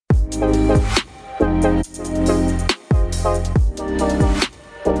Hey,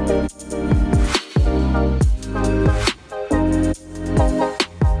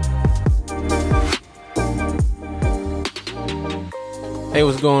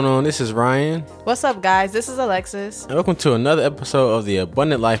 what's going on? This is Ryan. What's up, guys? This is Alexis. And welcome to another episode of the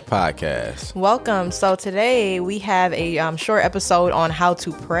Abundant Life Podcast. Welcome. So today we have a short episode on how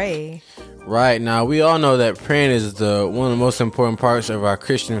to pray. Right. Now, we all know that praying is one of the most important parts of our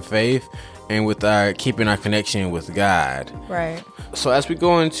Christian faith and with our keeping our connection with God. Right. So as we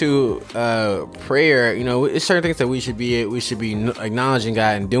go into prayer, it's certain things that we should be acknowledging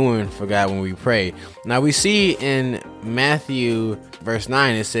God and doing for God when we pray. Now we see in Matthew verse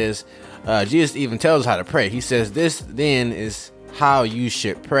 9, it says, Jesus even tells us how to pray. He says, "This then is how you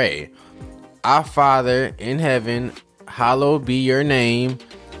should pray. Our Father in heaven, hallowed be your name.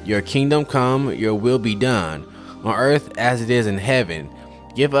 Your kingdom come, your will be done, on earth as it is in heaven.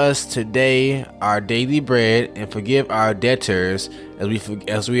 Give us today our daily bread, and forgive our debtors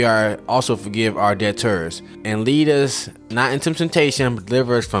as we are also forgive our debtors. And lead us not into temptation, but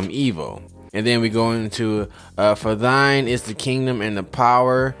deliver us from evil." And then we go into, for thine is the kingdom and the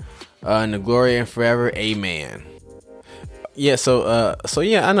power and the glory and forever. Amen. Yeah, so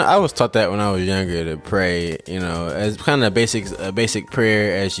I know I was taught that when I was younger to pray, as kind of a basic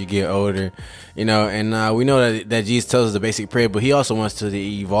prayer as you get older, and we know that Jesus tells us the basic prayer, but he also wants to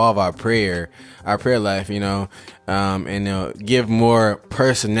evolve our prayer life, and give more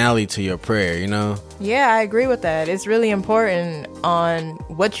personality to your prayer, Yeah, I agree with that. It's really important on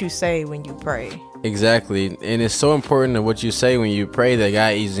what you say when you pray. Exactly, and it's so important that what you say when you pray that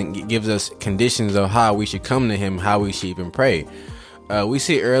God even gives us conditions of how we should come to him, how we should even pray. We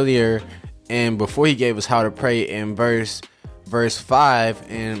see earlier, and before he gave us how to pray in verse 5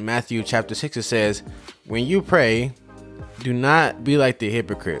 in Matthew chapter 6, it says, "When you pray, do not be like the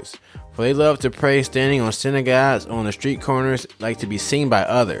hypocrites, for they love to pray standing on synagogues, on the street corners, like to be seen by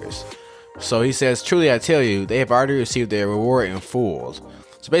others." So he says, "Truly I tell you, they have already received their reward in full."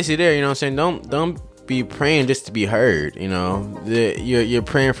 So basically there, don't be praying just to be heard, you're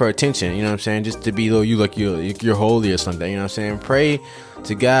praying for attention, just to be you're holy or something, pray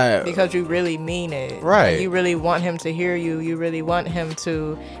to God. Because you really mean it. Right. You really want him to hear you. You really want him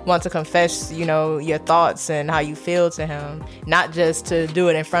to want to confess, your thoughts and how you feel to him, not just to do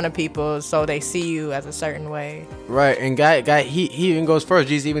it in front of people so they see you as a certain way. Right. And God, he even goes first.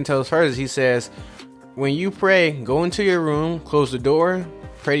 Jesus even tells first, he says, when you pray, go into your room, close the door,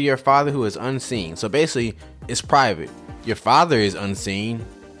 pray to your Father who is unseen. So basically, it's private. Your Father is unseen,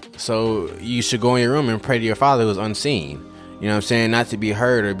 so you should go in your room and pray to your Father who is unseen. Not to be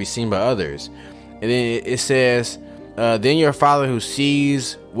heard or be seen by others. And then it says, then your Father who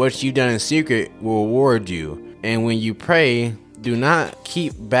sees what you've done in secret will reward you. And when you pray, do not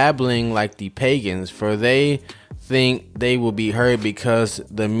keep babbling like the pagans, for they think they will be heard because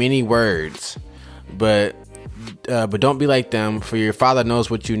the many words. But don't be like them, for your Father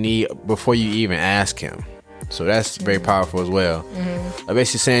knows what you need before you even ask him. So that's very powerful as well. Mm-hmm. I'm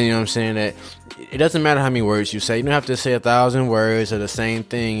basically saying, that it doesn't matter how many words you say. You don't have to say 1,000 words of the same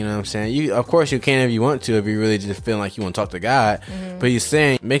thing. Of course you can if you want to, if you really just feel like you want to talk to God. Mm-hmm. But he's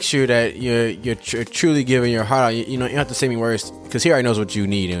saying, make sure that you're truly giving your heart out. You don't have to say many words, because he already knows what you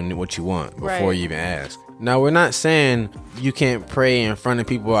need and what you want before you even ask. Now, we're not saying you can't pray in front of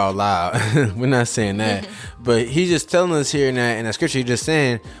people out loud. We're not saying that. But he's just telling us here in that scripture, he's just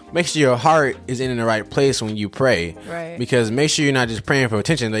saying, make sure your heart is in the right place when you pray. Right. Because make sure you're not just praying for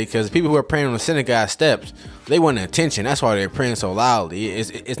attention. Because people who are praying on the synagogue steps, they want attention. That's why they're praying so loudly.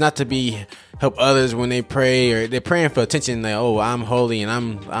 It's not to help others when they pray, or they're praying for attention. Like, oh, I'm holy and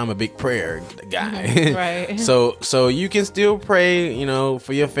I'm a big prayer guy. Right. So you can still pray,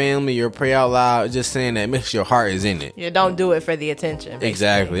 for your family, or pray out loud. Just saying that makes your heart is in it. Yeah, don't do it for the attention. Basically.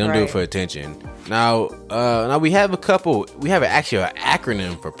 Exactly. Don't do it for attention. Now we have actually an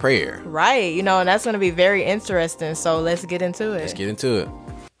acronym for prayer. Right. And that's going to be very interesting. So let's get into it.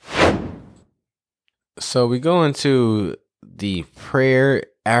 So we go into the prayer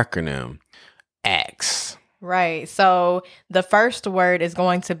acronym, ACTS. Right. So the first word is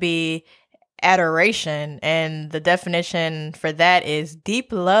going to be adoration, and the definition for that is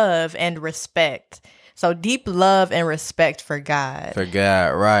deep love and respect. So deep love and respect for God. For God,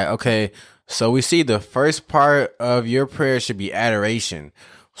 right. Okay. So we see the first part of your prayer should be adoration.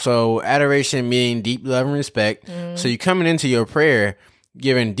 So adoration meaning deep love and respect. So you're coming into your prayer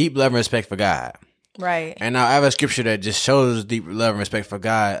giving deep love and respect for God. Right. And now I have a scripture that just shows deep love and respect for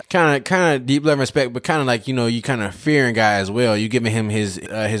God. Kind of deep love and respect, but kind of like, you kind of fearing God as well. You giving him his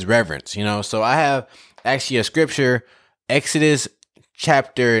reverence, So I have actually a scripture, Exodus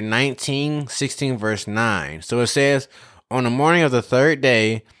chapter 19, 16, verse 9. So it says, on the morning of the third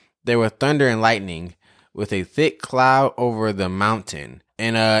day, there were thunder and lightning with a thick cloud over the mountain,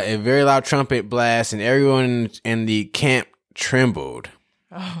 and a very loud trumpet blast, and everyone in the camp trembled.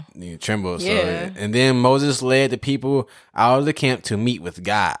 Oh. You trembled. Yeah. So, and then Moses led the people out of the camp to meet with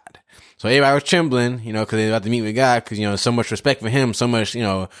God. So everybody was trembling, because they were about to meet with God, because, so much respect for him, so much,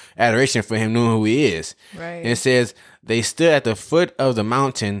 adoration for him, knowing who he is. Right. And it says, they stood at the foot of the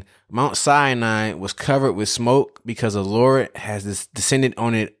mountain. Mount Sinai was covered with smoke because the Lord has descended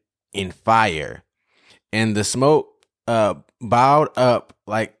on it in fire. And the smoke bowed up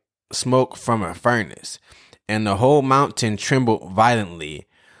like smoke from a furnace. And the whole mountain trembled violently.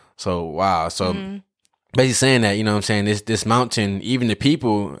 So, wow. So, basically saying that, what I'm saying, this mountain, even the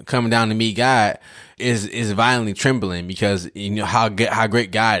people coming down to meet God is violently trembling because how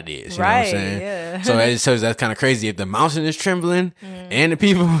great God is. You know what I'm saying? Yeah. So it shows that's kind of crazy. If the mountain is trembling and the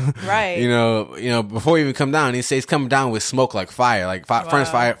people, right? Before you even come down, he says it's coming down with smoke like fire, like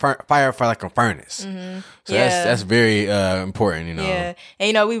furnace fire for like a furnace. So that's very important. Yeah,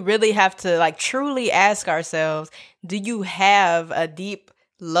 and we really have to truly ask ourselves: do you have a deep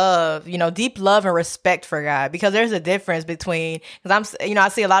love and respect for God? Because there's a difference between, because I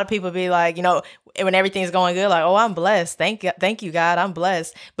see a lot of people be like, when everything's going good, like, oh, I'm blessed. Thank you, God, I'm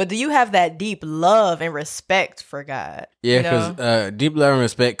blessed. But do you have that deep love and respect for God? Yeah, because deep love and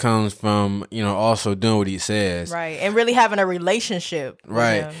respect comes from, also doing what he says. Right. And really having a relationship.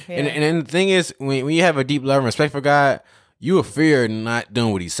 Right. With him. Yeah. And then the thing is, when you have a deep love and respect for God, you will fear not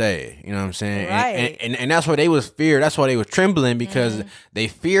doing what he say. You know what I'm saying? Right. And that's why they was feared. That's why they was trembling, because they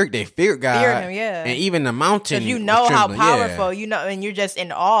feared God. Fear him, yeah. And even the mountain. Because how powerful, and you're just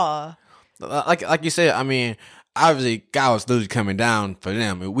in awe. Like you said, I mean, obviously God was literally coming down for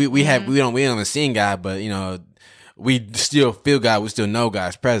them. We don't even see God, but we still feel God. We still know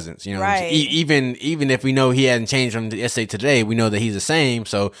God's presence. Right. Even if we know he hasn't changed from yesterday to today, we know that he's the same.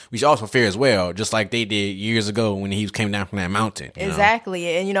 So we should also fear as well, just like they did years ago when he came down from that mountain.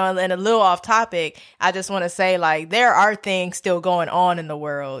 Exactly. And and a little off topic, I just want to say, there are things still going on in the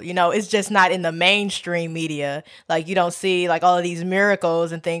world. It's just not in the mainstream media. You don't see all of these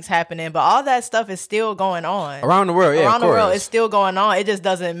miracles and things happening, but all that stuff is still going on around the world. Yeah, around the world, it's still going on. It just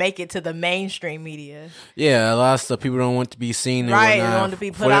doesn't make it to the mainstream media. Yeah, a lot of stuff people don't want to be seen, and right? Whatnot, They want to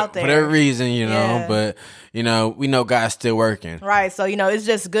be put out there for whatever reason, But we know God's still working, right? So it's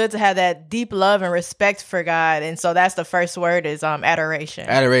just good to have that deep love and respect for God, and so that's the first word is adoration.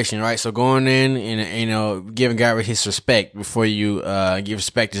 Adoration, right? So going in and giving God his respect before you give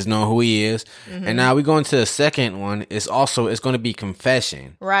respect is knowing who he is, and now we go into the second one. It's going to be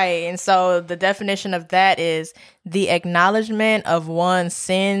confession, right? And so the definition of that is the acknowledgement of one's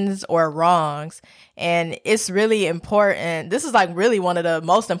sins or wrongs. And it's really important. This is really one of the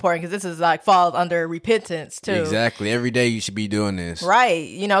most important, because this is falls under repentance too. Exactly. Every day you should be doing this. Right.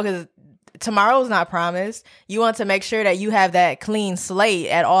 Because tomorrow's not promised. You want to make sure that you have that clean slate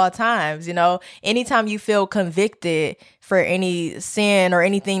at all times. Anytime you feel convicted for any sin or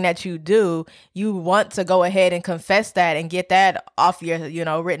anything that you do, you want to go ahead and confess that and get that off your,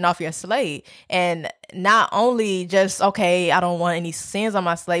 written off your slate. And not only just, okay, I don't want any sins on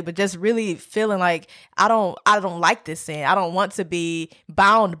my slate, but just really feeling like I don't like this sin. I don't want to be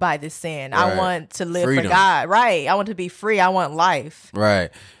bound by this sin. Right. I want to live for God. Right. I want to be free. I want life.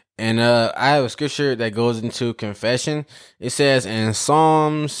 Right. And I have a scripture that goes into confession. It says in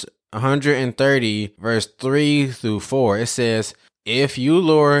Psalms 130, verse 3 through 4, it says, if you,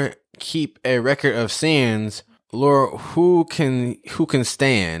 Lord, keep a record of sins, Lord, who can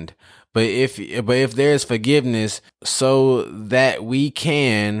stand? But if there is forgiveness, so that we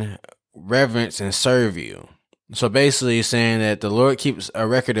can reverence and serve you. So basically it's saying that the Lord keeps a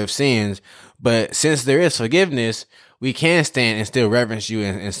record of sins, but since there is forgiveness, we can stand and still reverence you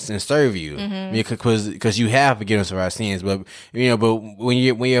and serve you, because you have forgiveness of our sins. But but when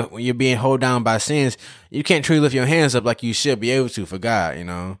you're being held down by sins, you can't truly lift your hands up like you should be able to for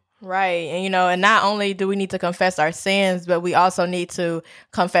God. Right. And, and not only do we need to confess our sins, but we also need to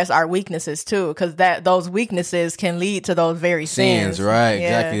confess our weaknesses too, because those weaknesses can lead to those very sins. Right.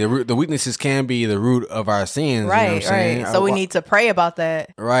 Yeah. Exactly. The weaknesses can be the root of our sins. Right. Right. So we need to pray about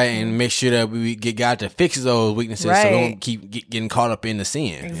that. Right. And make sure that we get God to fix those weaknesses, so we don't keep getting caught up in the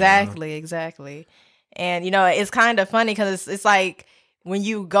sin. Exactly. Exactly. And, it's kind of funny because it's like, when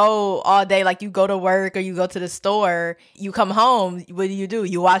you go all day, like you go to work or you go to the store, you come home, what do?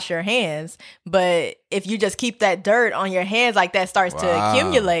 You wash your hands. But if you just keep that dirt on your hands, like that starts to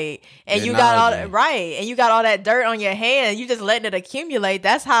accumulate, and you got all that dirt on your hand, you just letting it accumulate.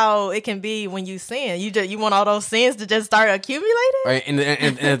 That's how it can be when you sin. You want all those sins to just start accumulating, right? And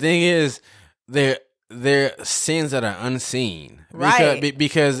the thing is, they're sins that are unseen, right?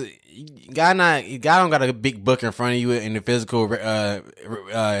 Because God don't got a big book in front of you in the physical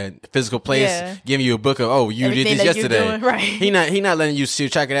place, giving you a book of you everything did this yesterday. Doing, right. He not letting you see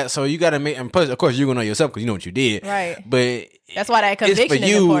track of that. So you got to make. And plus, of course, you're gonna know yourself because you know what you did. Right. But that's why that conviction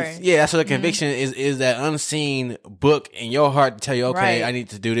is important. Yeah, that's what the conviction is. That unseen book in your heart to tell you, okay, I need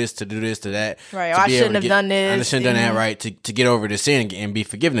to do this, to that. Right. Or I shouldn't have done this. I shouldn't have done that. Right. To get over the sin and be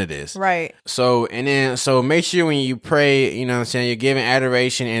forgiven of this. Right. So make sure when you pray, you know what I'm saying, you're giving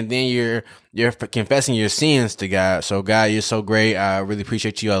adoration, and then you're confessing your sins to God. So God, you're so great. I really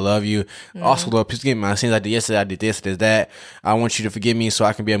appreciate you. I love you. Also, Lord, please forgive me my sins. I did yesterday. I did this, did that. I want you to forgive me so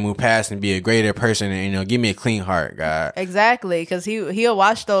I can be able to move past and be a greater person. And give me a clean heart, God. Exactly, because he'll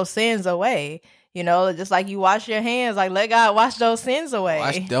wash those sins away. Just like you wash your hands, like let God wash those sins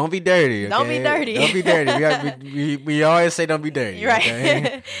away. Don't be dirty. Okay? Don't be dirty. Don't be dirty. We always say don't be dirty. Right.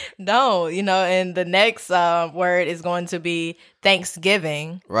 Okay? Don't, and the next word is going to be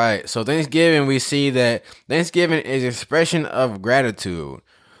thanksgiving. Right. So Thanksgiving, we see that Thanksgiving is expression of gratitude.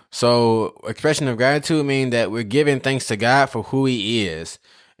 So expression of gratitude means that we're giving thanks to God for who he is.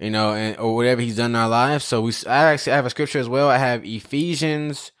 Or whatever he's done in our lives. So I actually have a scripture as well. I have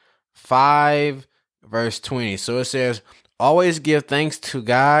Ephesians 5 verse 20. So it says, always give thanks to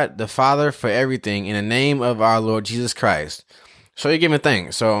God the Father for everything in the name of our Lord Jesus Christ. So you're giving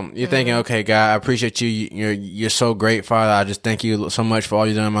thanks. So you're thinking, okay, God, I appreciate you. You're so great, Father. I just thank you so much for all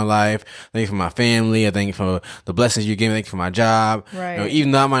you've done in my life. Thank you for my family. I thank you for the blessings you give me. Thank you for my job. Right.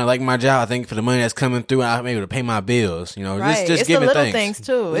 Even though I might like my job, I thank you for the money that's coming through. I'm able to pay my bills. Right. Just it's giving the little thanks. things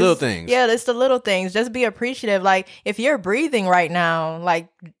too. Little things. Yeah, it's the little things. Just be appreciative. Like if you're breathing right now, like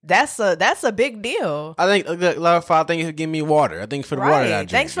that's a big deal. I think, Lord Father, thank you for giving me water. I thank you for the water that I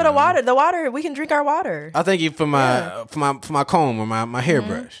drink. Thanks for the water. The water, we can drink our water. I thank you for my for my comb or my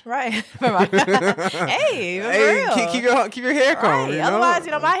hairbrush. Right. Hey, for real. Keep your hair combed. Right. Otherwise,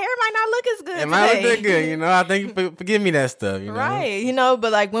 my hair might not look as good. It might look that good. I thank you for giving me that stuff. Right.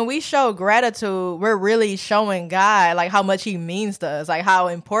 But like when we show gratitude, we're really showing God like how much he means to us, like how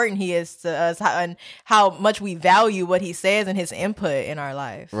important he is to us, and how much we value what he says and his input in our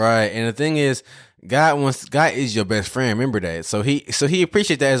life. Right. And the thing is, God is your best friend. Remember that. So he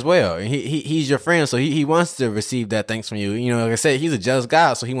appreciates that as well. And he's your friend. So he wants to receive that thanks from you. Like I said, he's a just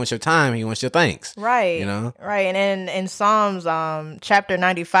God. So he wants your time. He wants your thanks. Right. Right. And in Psalms, chapter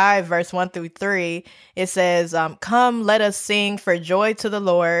 95, verse 1-3, it says, come, let us sing for joy to the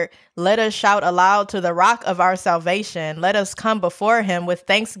Lord. Let us shout aloud to the rock of our salvation. Let us come before him with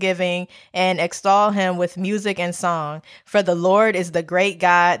thanksgiving and extol him with music and song. For the Lord is the great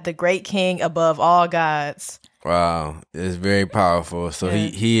God, the great King above all gods. Wow, it's very powerful. So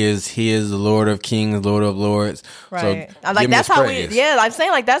he is the Lord of Kings, Lord of Lords. Right. So like that's how I'm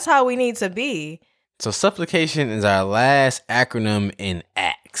saying like that's how we need to be. So supplication is our last acronym in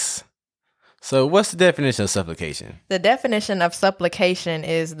ACTS. So what's the definition of supplication? The definition of supplication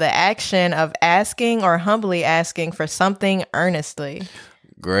is the action of asking or humbly asking for something earnestly.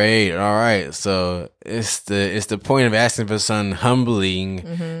 Great. All right. So it's the point of asking for something, humbling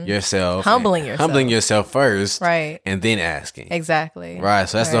yourself. Humbling yourself first. Right. And then asking. Exactly. Right.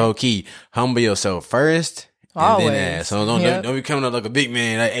 So that's the whole key. Humble yourself first and Always. then ask. So don't be coming up like a big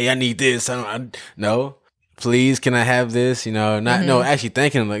man. Like, hey, I need this. No. Please, can I have this? No, actually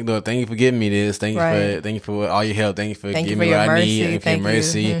thanking him, like, Lord, thank you for giving me this. Thank you for all your help. Thank you for giving me what I need. Thank you for your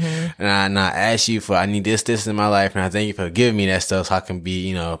mercy. And I ask you for, I need this in my life. And I thank you for giving me that stuff so I can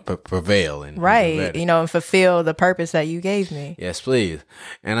be, prevail. And and fulfill the purpose that you gave me. Yes, please.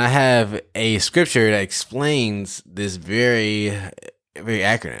 And I have a scripture that explains this very, very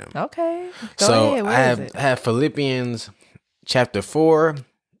acronym. Okay. Go ahead. I have Philippians chapter 4.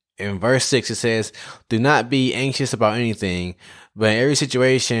 In verse 6, it says, do not be anxious about anything, but in every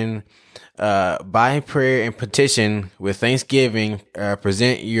situation, by prayer and petition with thanksgiving,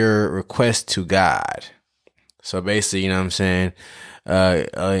 present your request to God. So basically, what I'm saying,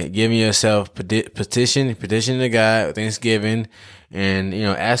 giving yourself petition to God with thanksgiving, and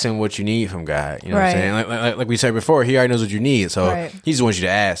asking what you need from God. You know what I'm saying? Like we said before, he already knows what you need, so he just wants you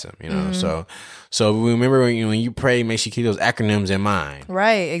to ask him. So remember when you pray, make sure you keep those acronyms in mind.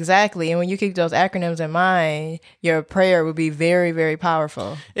 Right, exactly. And when you keep those acronyms in mind, your prayer will be very, very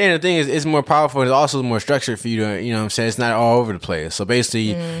powerful. And the thing is, it's more powerful. It's also more structured for you to, you know what I'm saying? It's not all over the place. So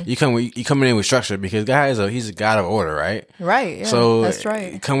basically, you coming in with structure because God he's a God of order, right? Right, yeah, so that's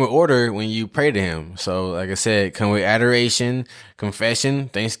right. Come with order when you pray to him. So like I said, come with adoration, confession,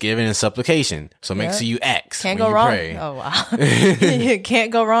 thanksgiving, and supplication. So make sure you ask. Can't go wrong. Pray. Oh, wow. You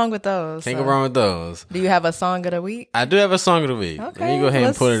can't go wrong with those. Can't go wrong with those. Do you have a song of the week? I do have a song of the week. Okay. Let me go ahead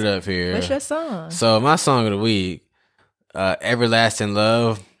and put it up here. What's your song? So my song of the week, Everlasting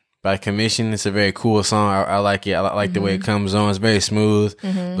Love by Commission. It's a very cool song. I like it. I like the way it comes on. It's very smooth,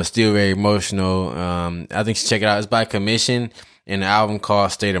 but still very emotional. I think you should check it out. It's by Commission, and the album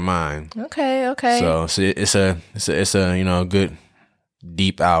called State of Mind. Okay. So it's a good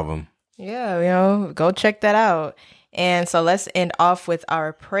deep album. Yeah, go check that out. And so let's end off with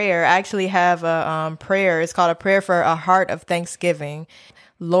our prayer. I actually have a prayer. It's called a prayer for a heart of thanksgiving.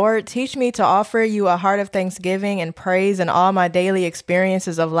 Lord, teach me to offer you a heart of thanksgiving and praise in all my daily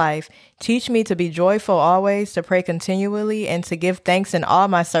experiences of life. Teach me to be joyful always, to pray continually, and to give thanks in all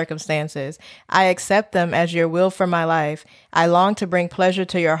my circumstances. I accept them as your will for my life. I long to bring pleasure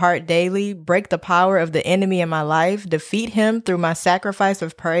to your heart daily, break the power of the enemy in my life, defeat him through my sacrifice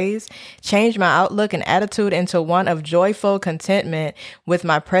of praise, change my outlook and attitude into one of joyful contentment with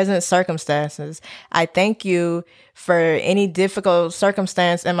my present circumstances. I thank you for any difficult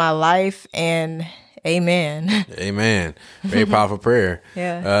circumstance in my life, and amen. Amen. Very powerful prayer.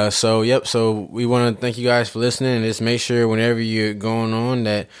 Yeah. So we want to thank you guys for listening, and just make sure whenever you're going on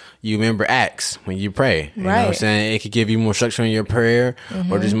that you remember acts when you pray. You know what I'm saying? It could give you more structure in your prayer,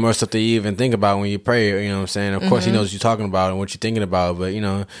 or just more stuff that you even think about when you pray. You know what I'm saying? Of course, he knows what you're talking about and what you're thinking about, but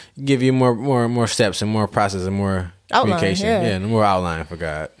give you more steps and more process and more communication. Yeah, more outline for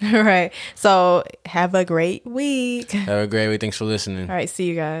God. Right. So have a great week. Have a great week. Thanks for listening. All right. See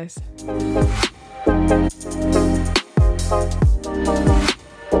you guys.